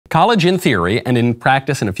College in theory, and in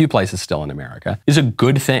practice in a few places still in America, is a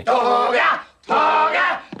good thing.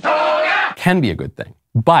 Can be a good thing.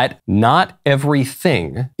 But not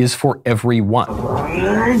everything is for everyone.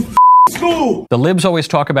 School. The libs always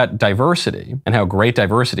talk about diversity and how great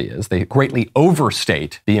diversity is. They greatly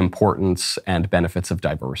overstate the importance and benefits of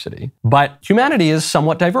diversity. But humanity is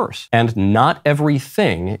somewhat diverse, and not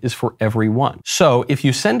everything is for everyone. So if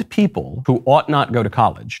you send people who ought not go to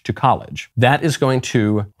college, that is going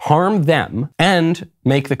to harm them and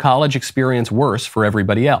make the college experience worse for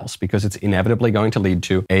everybody else, because it's inevitably going to lead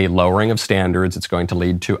to a lowering of standards. It's going to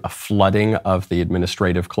lead to a flooding of the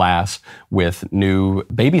administrative class with new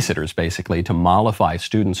babysitters, basically, to mollify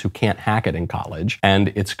students who can't hack it in college.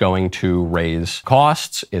 And it's going to raise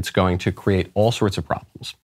costs. It's going to create all sorts of problems.